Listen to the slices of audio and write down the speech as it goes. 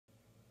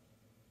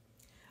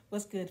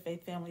What's good,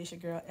 Faith Family? It's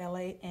your girl,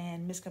 LA,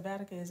 and Miss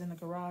Kavatica is in the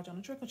garage on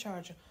a trickle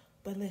charger.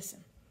 But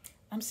listen,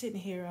 I'm sitting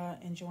here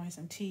enjoying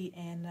some tea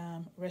and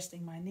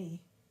resting my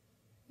knee.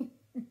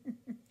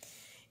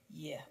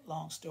 Yeah,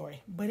 long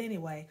story. But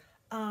anyway,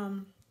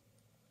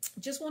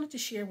 just wanted to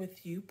share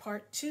with you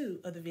part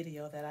 2 of the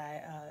video that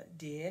I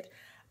did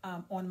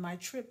on my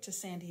trip to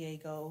San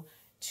Diego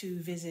to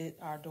visit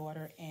our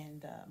daughter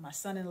and my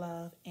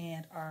son-in-law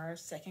and our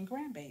second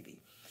grandbaby.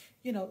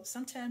 You know,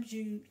 sometimes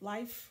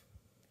life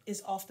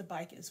is off the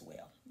bike as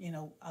well. You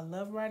know, I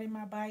love riding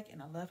my bike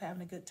and I love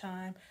having a good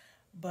time,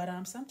 but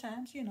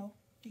sometimes, you know,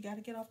 you got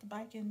to get off the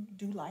bike and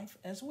do life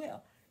as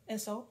well.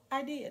 And so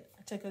I did.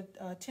 I took a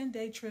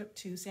 10-day trip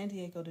to San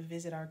Diego to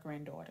visit our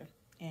granddaughter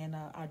and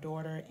our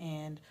daughter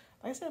and,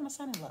 like I said, my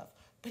son-in-law.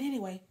 But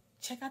anyway,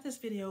 check out this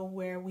video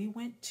where we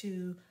went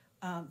to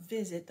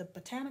visit the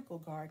Botanical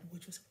Garden,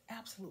 which was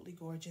absolutely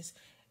gorgeous.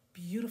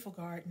 Beautiful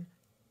garden.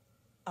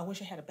 I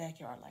wish I had a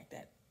backyard like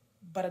that,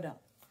 but I don't.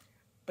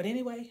 But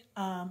anyway,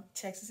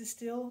 Texas is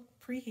still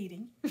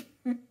preheating.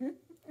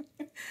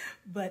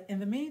 But in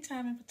the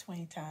meantime, in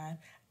between time,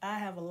 I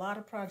have a lot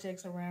of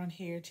projects around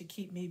here to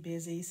keep me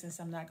busy since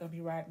I'm not going to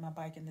be riding my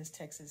bike in this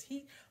Texas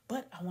heat.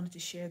 But I wanted to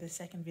share this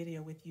second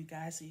video with you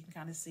guys so you can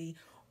kind of see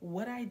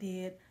what I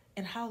did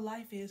and how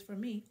life is for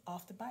me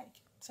off the bike.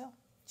 So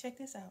check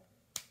this out.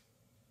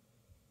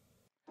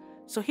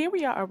 So here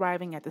we are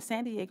arriving at the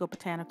San Diego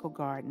Botanical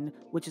Garden,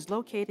 which is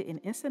located in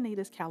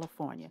Encinitas,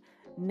 California.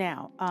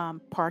 Now,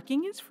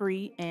 parking is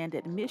free and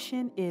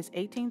admission is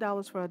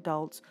 $18 for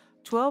adults,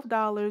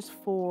 $12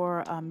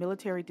 for a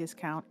military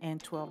discount,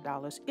 and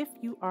 $12 if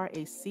you are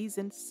a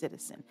seasoned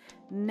citizen.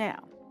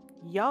 Now,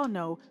 y'all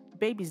know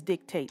babies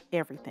dictate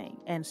everything,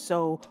 and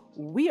so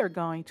we are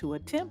going to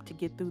attempt to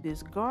get through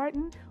this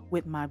garden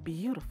with my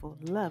beautiful,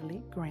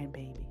 lovely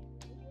grandbaby.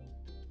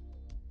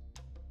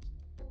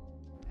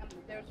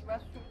 There's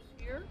restrooms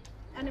here,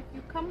 and if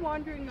you come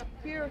wandering up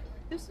here,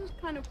 this is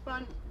kind of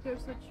fun.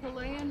 There's a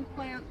Chilean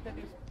plant that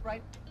is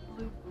bright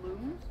blue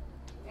blooms,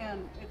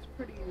 and it's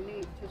pretty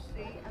neat to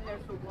see. And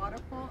there's a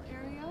waterfall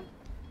area,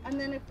 and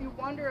then if you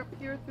wander up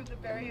here through the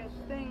various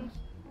things,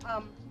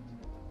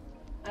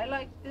 I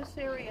like this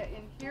area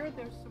in here.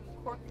 There's some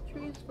cork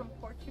trees from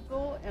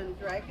Portugal and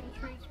dragon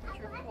trees,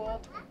 which are cool.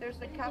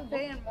 There's a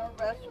cafe and more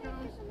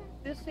restrooms.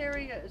 This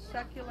area is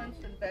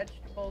succulents and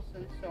vegetables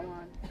and so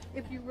on.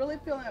 If you really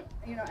feel,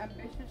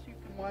 ambitious, you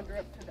can wander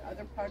up to the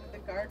other part of the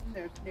garden.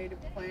 There's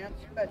native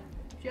plants, but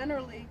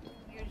generally,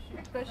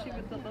 especially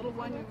with the little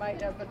one, you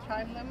might have a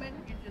time limit.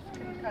 You just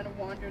can kind of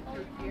wander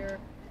through here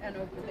and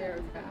over there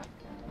and back.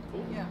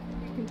 Yeah,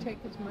 you can take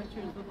as much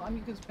as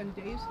you can spend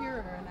days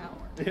here or an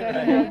hour,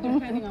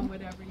 depending on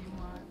whatever you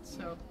want.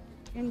 So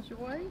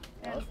enjoy,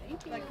 and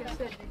like I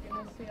said, you're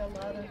going to see a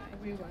lot of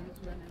reruns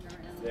running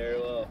around. Very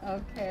well.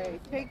 Okay,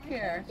 take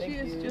care. She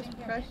is just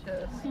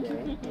precious.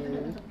 Thank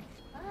you.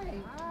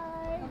 Hi.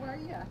 How are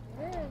you?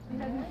 Good. You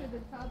heading to the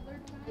toddler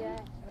time? Yeah.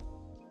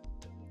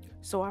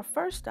 So our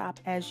first stop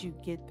as you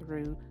get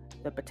through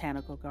the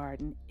Botanical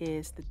Garden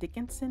is the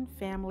Dickinson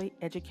Family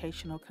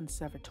Educational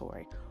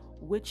Conservatory,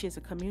 which is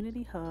a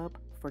community hub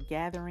for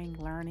gathering,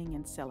 learning,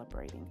 and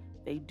celebrating.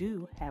 They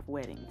do have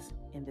weddings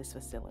in this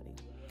facility.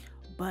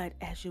 But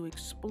as you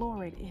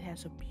explore it, it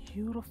has a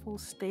beautiful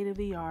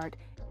state-of-the-art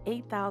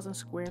 8,000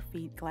 square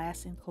feet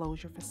glass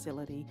enclosure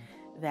facility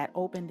that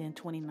opened in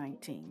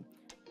 2019.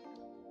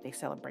 They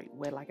celebrate,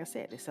 like I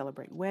said, they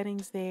celebrate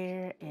weddings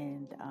there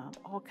and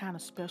all kind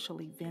of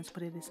special events,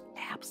 but it is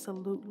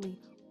absolutely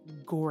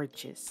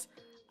gorgeous.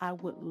 I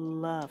would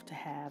love to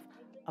have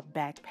a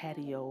back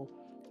patio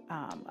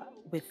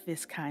with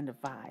this kind of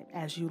vibe.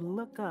 As you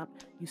look up,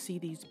 you see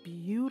these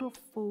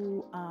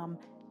beautiful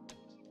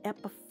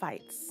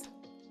epiphytes.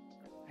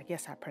 I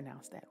guess I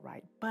pronounced that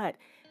right, but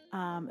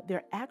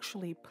they're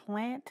actually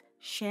plant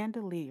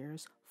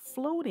chandeliers,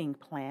 floating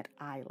plant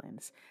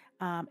islands,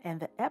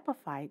 and the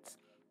epiphytes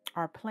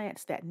are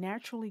plants that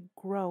naturally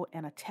grow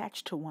and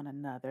attach to one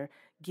another,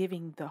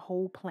 giving the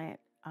whole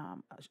plant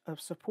a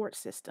support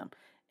system.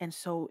 And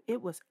so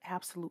it was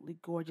absolutely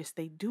gorgeous.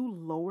 They do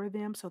lower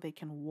them so they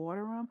can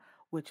water them,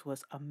 which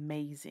was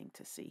amazing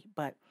to see.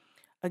 But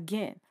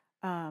again,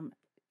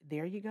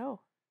 there you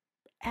go.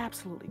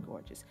 Absolutely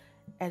gorgeous.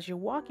 As you're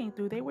walking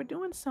through, they were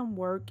doing some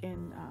work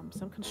and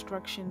some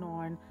construction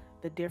on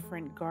the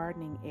different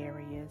gardening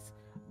areas.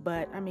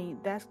 But I mean,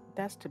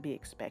 that's to be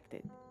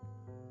expected.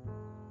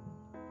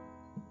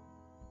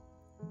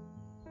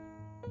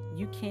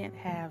 You can't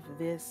have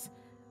this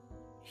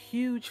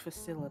huge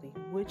facility,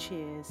 which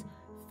is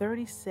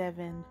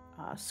 37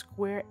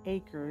 square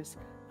acres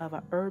of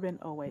an urban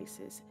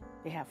oasis.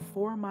 They have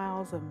 4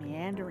 miles of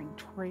meandering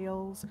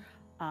trails.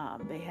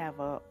 They have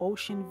an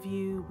ocean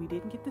view. We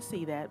didn't get to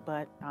see that,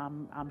 but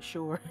I'm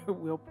sure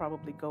we'll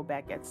probably go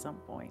back at some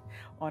point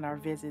on our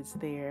visits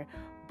there.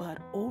 But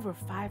over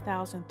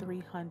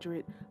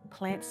 5,300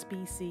 plant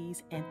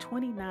species and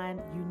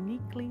 29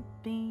 uniquely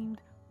themed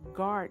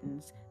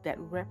gardens that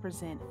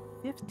represent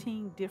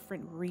 15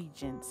 different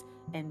regions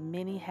and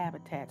many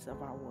habitats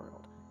of our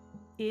world.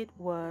 it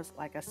was,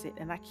 like I said,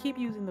 and I keep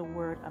using the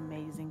word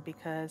amazing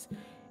because,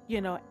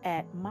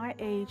 at my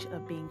age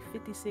of being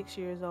 56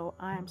 years old,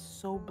 I am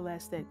so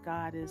blessed that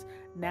God is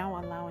now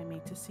allowing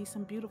me to see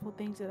some beautiful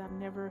things that I've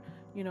never,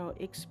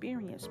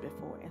 experienced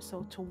before. And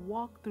so to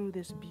walk through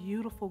this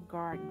beautiful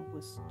garden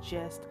was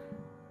just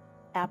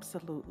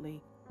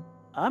absolutely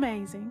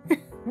amazing.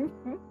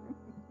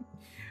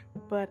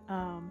 But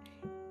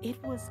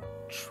it was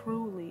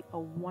truly a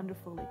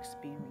wonderful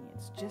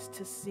experience just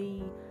to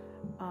see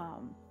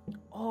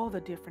all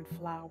the different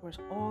flowers,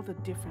 all the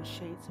different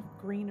shades of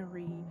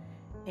greenery,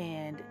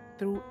 and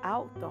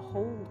throughout the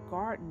whole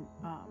garden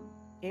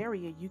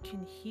area, you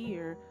can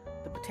hear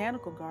the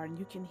botanical garden,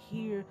 you can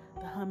hear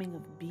the humming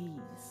of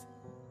bees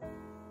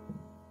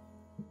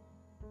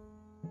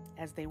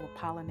as they were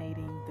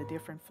pollinating the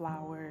different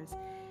flowers,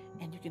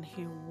 and you can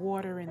hear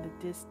water in the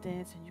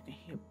distance, and you can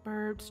hear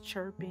birds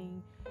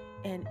chirping,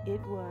 and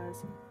it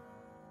was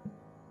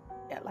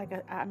like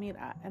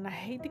and I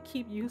hate to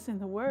keep using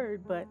the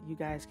word, but you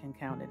guys can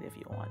count it if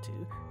you want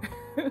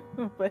to.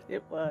 But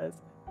it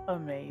was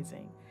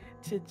amazing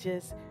to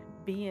just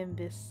be in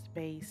this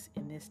space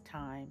in this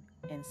time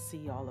and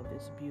see all of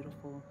this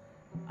beautiful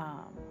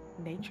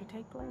nature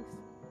take place.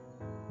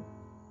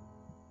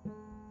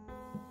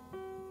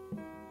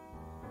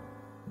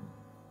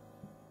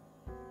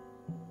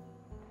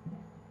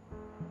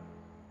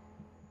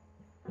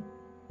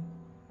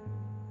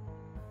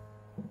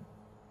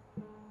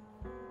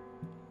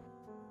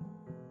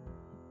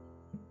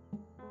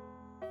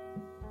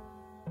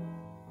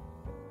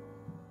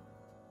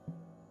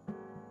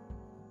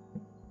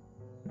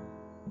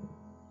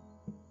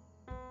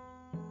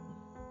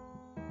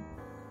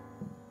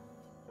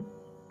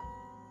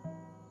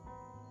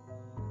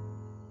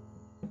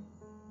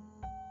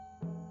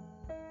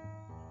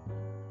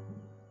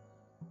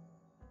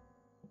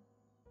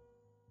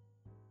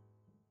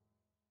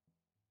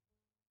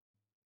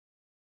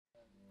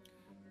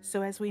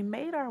 So as we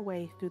made our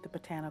way through the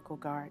botanical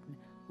garden,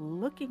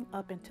 looking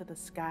up into the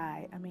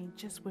sky,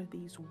 just were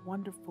these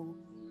wonderful,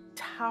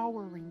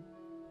 towering,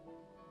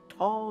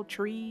 tall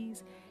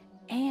trees,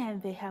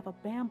 and they have a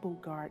bamboo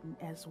garden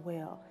as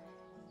well.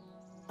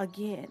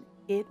 Again,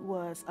 it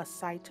was a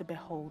sight to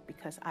behold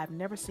because I've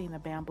never seen a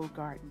bamboo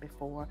garden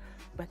before,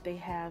 but they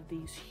have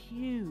these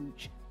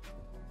huge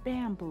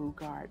bamboo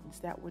gardens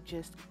that were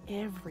just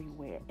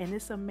everywhere. And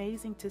it's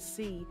amazing to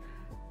see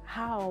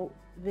how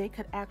they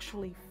could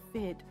actually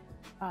fit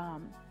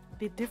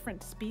the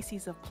different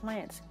species of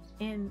plants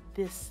in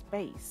this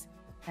space.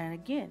 And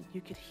again, you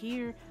could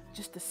hear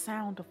just the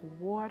sound of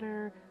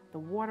water, the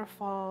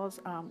waterfalls,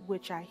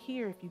 which I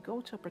hear if you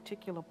go to a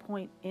particular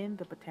point in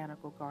the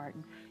botanical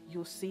garden,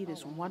 you'll see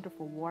this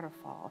wonderful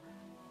waterfall.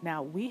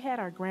 Now, I had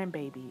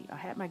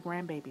my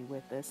grandbaby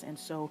with us, and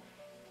so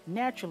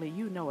naturally,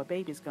 a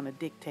baby's going to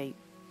dictate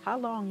how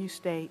long you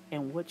stay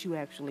and what you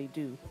actually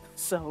do.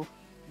 So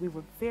we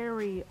were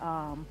very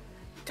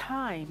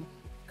time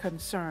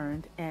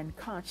concerned and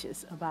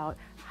conscious about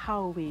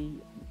how we,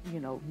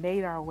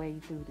 made our way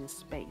through this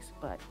space.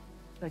 But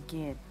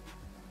again,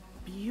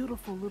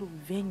 beautiful little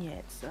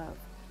vignettes of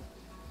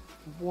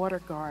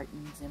water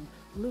gardens and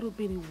little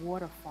bitty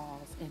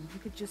waterfalls, and you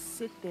could just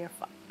sit there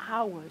for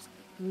hours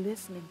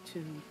listening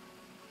to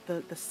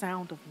the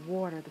sound of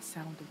water, the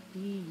sound of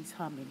bees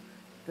humming,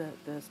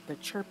 the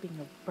chirping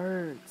of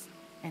birds,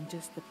 and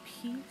just the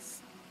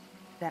peace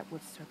that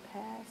would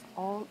surpass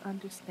all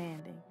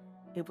understanding.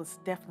 It was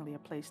definitely a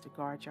place to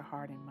guard your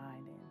heart and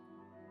mind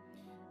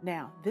in.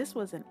 Now, this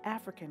was an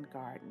African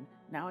garden.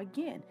 Now,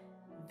 again,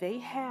 they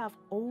have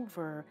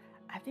over,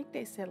 I think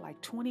they said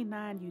like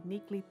 29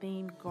 uniquely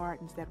themed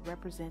gardens that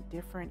represent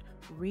different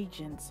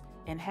regions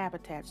and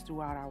habitats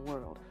throughout our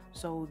world.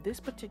 So this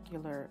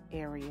particular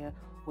area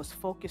was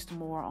focused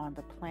more on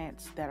the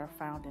plants that are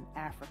found in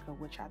Africa,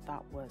 which I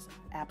thought was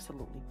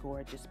absolutely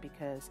gorgeous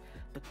because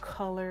the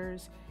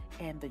colors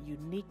and the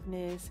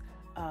uniqueness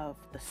of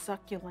the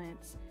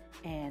succulents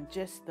and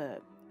just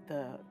the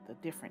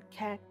different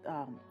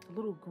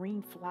little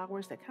green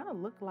flowers that kind of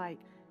look like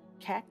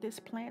cactus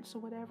plants or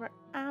whatever.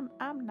 I'm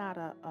not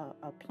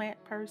a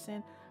plant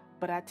person,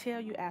 but I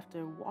tell you,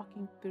 after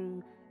walking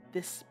through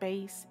this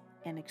space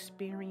and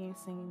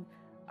experiencing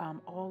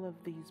all of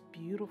these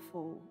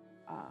beautiful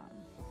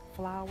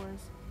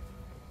flowers,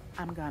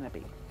 I'm gonna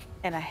be.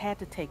 And I had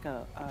to take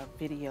a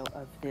video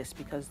of this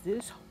because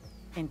this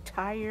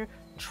entire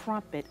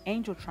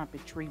angel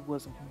trumpet tree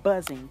was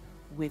buzzing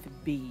with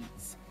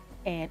bees,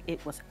 and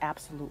it was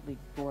absolutely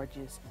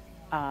gorgeous.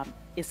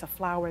 It's a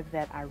flower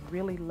that I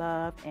really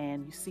love,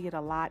 and you see it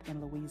a lot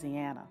in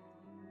Louisiana.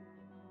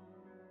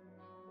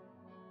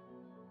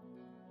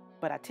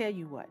 But I tell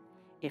you what,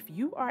 if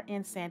you are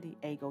in San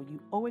Diego, you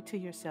owe it to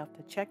yourself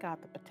to check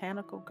out the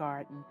Botanical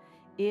Garden.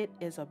 It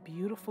is a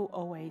beautiful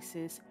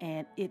oasis,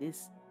 and it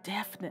is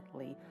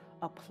definitely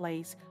a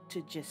place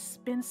to just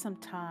spend some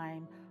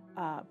time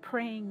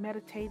praying,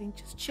 meditating,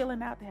 just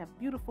chilling out. They have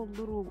beautiful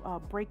little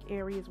break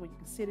areas where you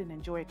can sit and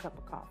enjoy a cup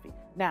of coffee.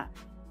 Now,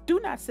 do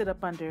not sit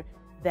up under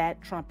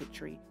that trumpet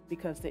tree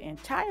because the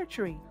entire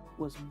tree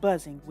was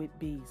buzzing with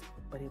bees,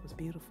 but it was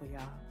beautiful,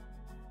 y'all.